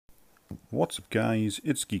What's up guys,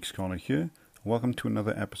 it's Geeks Corner here. Welcome to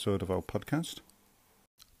another episode of our podcast.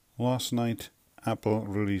 Last night Apple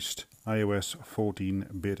released iOS 14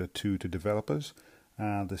 Beta 2 to developers,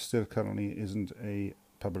 and there still currently isn't a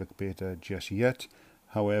public beta just yet.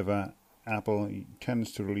 However, Apple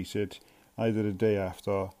tends to release it either the day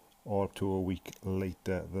after or up to a week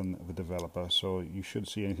later than the developer, so you should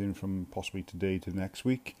see anything from possibly today to next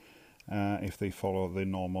week. If they follow the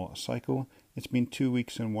normal cycle. It's been 2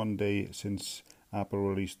 weeks and 1 day since Apple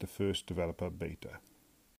released the first developer beta.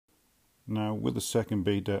 Now, with the second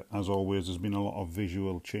beta, as always, there's been a lot of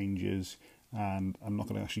visual changes, and I'm not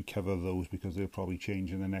going to actually cover those because they'll probably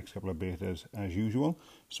change in the next couple of betas as usual.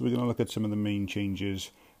 So we're going to look at some of the main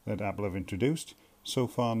changes that Apple have introduced. So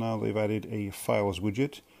far now, they've added a Files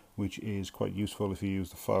widget, which is quite useful if you use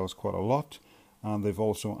the files quite a lot. And they've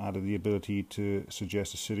also added the ability to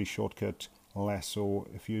suggest a Siri shortcut less. So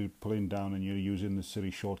if you're pulling down and you're using the Siri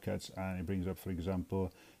shortcuts and it brings up, for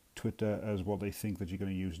example, Twitter as what they think that you're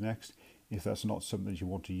going to use next, if that's not something that you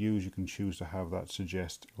want to use, you can choose to have that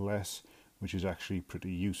suggest less, which is actually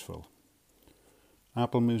pretty useful.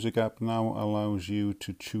 Apple Music app now allows you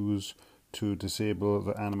to choose to disable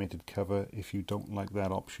the animated cover if you don't like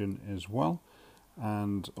that option as well.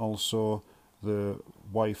 And also, the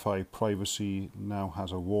Wi-Fi privacy now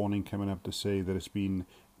has a warning coming up to say that it's been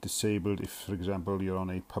disabled if, for example, you're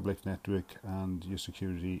on a public network and your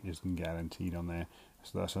security isn't guaranteed on there.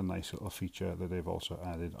 So that's a nice little feature that they've also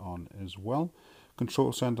added on as well.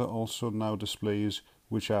 Control Center also now displays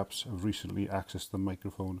which apps have recently accessed the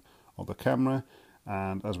microphone or the camera.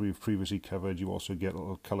 And as we've previously covered, you also get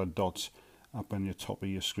little colored dots up on your top of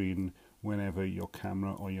your screen whenever your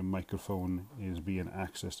camera or your microphone is being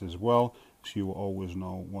accessed as well, so you will always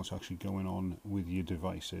know what's actually going on with your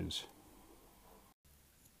devices.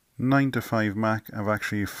 9to5Mac have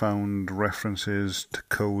actually found references to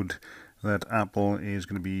code that Apple is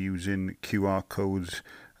going to be using QR codes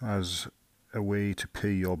as a way to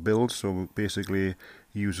pay your bills. So basically,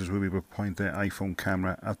 users will be able to point their iPhone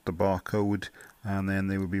camera at the barcode, and then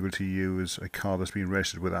they will be able to use a card that's been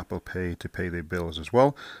registered with Apple Pay to pay their bills as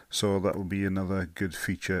well. So that will be another good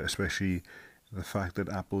feature, especially the fact that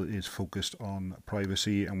Apple is focused on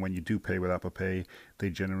privacy, and when you do pay with Apple Pay, they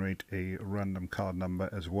generate a random card number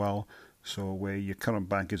as well. So where your current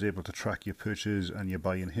bank is able to track your purchases and your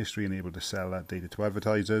buying history and able to sell that data to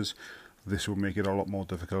advertisers, this will make it a lot more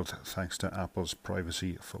difficult thanks to Apple's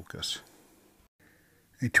privacy focus.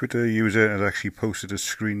 A Twitter user has actually posted a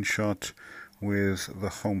screenshot with the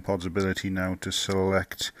HomePod's ability now to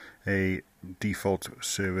select a default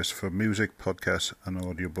service for music, podcasts and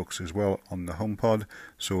audiobooks as well on the HomePod.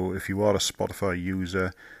 So if you are a Spotify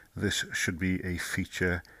user, this should be a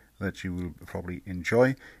feature that you will probably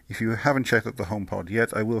enjoy. If you haven't checked out the HomePod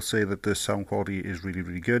yet, I will say that the sound quality is really,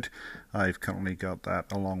 really good. I've currently got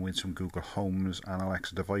that along with some Google Homes and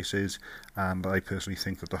Alexa devices, and I personally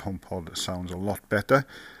think that the HomePod sounds a lot better.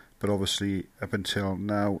 But obviously, up until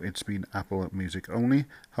now, it's been Apple Music only.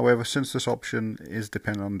 However, since this option is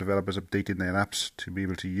dependent on developers updating their apps to be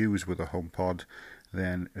able to use with the HomePod,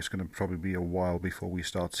 then it's going to probably be a while before we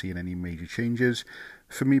start seeing any major changes.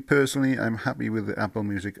 For me personally, I'm happy with the Apple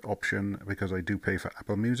Music option because I do pay for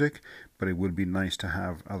Apple Music, but it would be nice to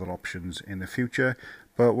have other options in the future.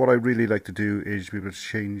 But what I really like to do is be able to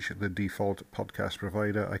change the default podcast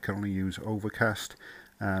provider. I currently use Overcast,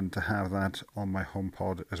 and to have that on my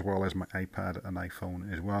HomePod as well as my iPad and iPhone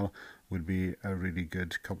as well would be a really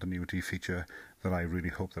good continuity feature that I really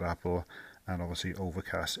hope that Apple and obviously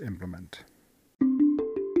Overcast implement.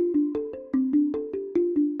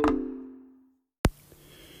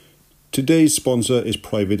 Today's sponsor is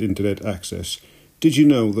Private Internet Access. Did you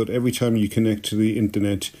know that every time you connect to the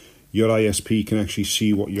internet, your ISP can actually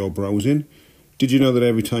see what you're browsing? Did you know that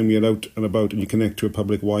every time you're out and about and you connect to a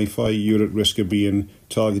public Wi-Fi, you're at risk of being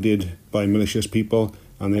targeted by malicious people,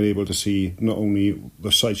 and they're able to see not only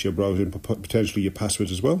the sites you're browsing, but potentially your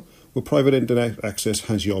passwords as well? Well, Private Internet Access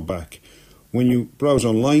has your back. When you browse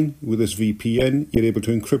online with this VPN, you're able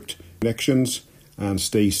to encrypt connections and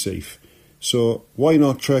stay safe. So why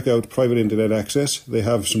not check out Private Internet Access? They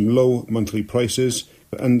have some low monthly prices,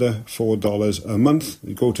 under $4 a month.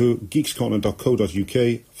 Go to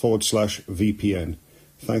geekscorner.co.uk/VPN.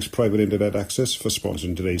 Thanks Private Internet Access for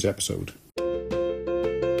sponsoring today's episode.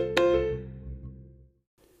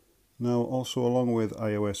 Now, also along with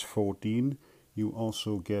iOS 14, you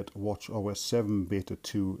also get watchOS 7 Beta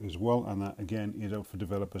 2 as well, and that again is out for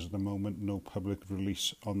developers at the moment. No public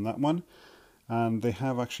release on that one. And they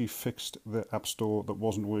have actually fixed the App Store that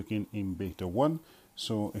wasn't working in Beta 1.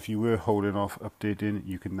 So if you were holding off updating,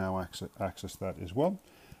 you can now access that as well.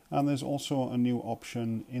 And there's also a new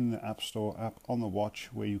option in the App Store app on the watch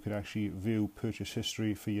where you could actually view purchase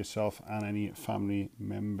history for yourself and any family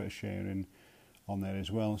member sharing on there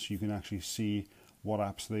as well. So you can actually see what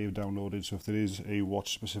apps they've downloaded. So if there is a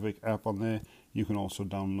watch specific app on there, you can also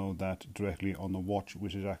download that directly on the watch,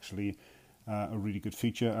 which is actually a really good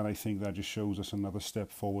feature. And I think that just shows us another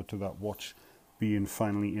step forward to that watch being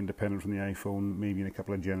finally independent from the iPhone, maybe in a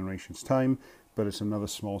couple of generations time. But it's another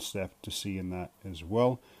small step to see in that as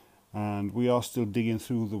well. And we are still digging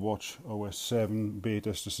through the watch OS 7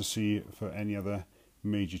 betas just to see for any other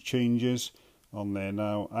major changes on there.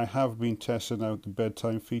 Now, I have been testing out the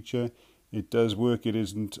bedtime feature. It does work. It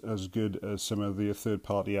isn't as good as some of the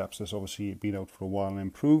third-party apps that's obviously been out for a while and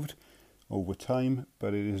improved over time,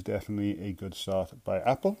 but it is definitely a good start by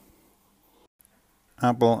Apple.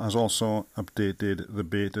 Apple has also updated the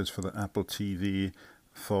betas for the Apple TV,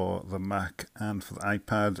 for the Mac and for the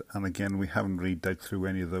iPad, and again we haven't really dug through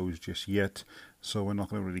any of those just yet, so we're not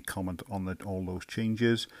going to really comment on all those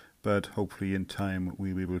changes, but hopefully in time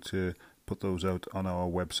we'll be able to put those out on our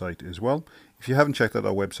website as well. If you haven't checked out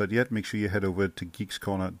our website yet, make sure you head over to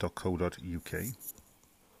geekscorner.co.uk.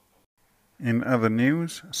 In other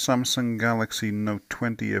news, Samsung Galaxy Note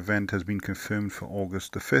 20 event has been confirmed for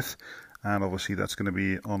August the 5th, and obviously that's going to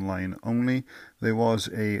be online only. There was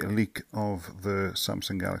a leak of the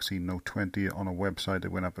Samsung Galaxy Note 20 on a website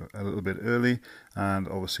that went up a little bit early, and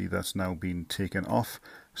obviously that's now been taken off.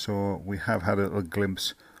 So we have had a little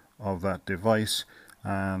glimpse of that device,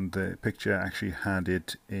 and the picture actually had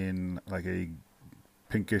it in like a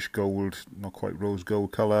pinkish gold, not quite rose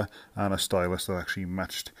gold colour, and a stylus that actually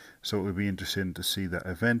matched. So it would be interesting to see that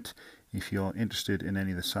event. If you're interested in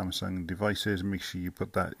any of the Samsung devices, make sure you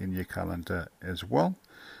put that in your calendar as well.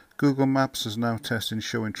 Google Maps is now testing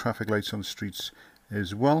showing traffic lights on streets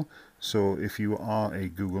as well. So if you are a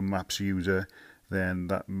Google Maps user, then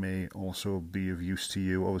that may also be of use to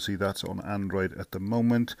you. Obviously that's on Android at the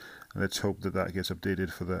moment. Let's hope that that gets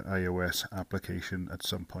updated for the iOS application at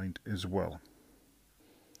some point as well.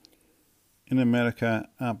 In America,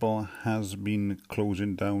 Apple has been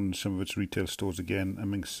closing down some of its retail stores again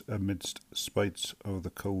amidst spikes of the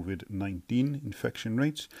COVID-19 infection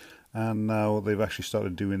rates, and now they've actually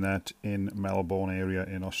started doing that in Melbourne area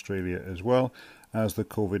in Australia as well. As the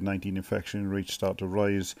COVID-19 infection rates start to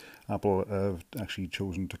rise, Apple have actually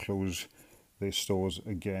chosen to close their stores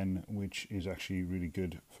again, which is actually really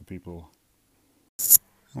good for people.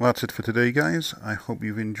 Well, that's it for today, guys. I hope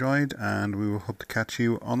you've enjoyed, and we will hope to catch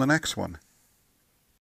you on the next one.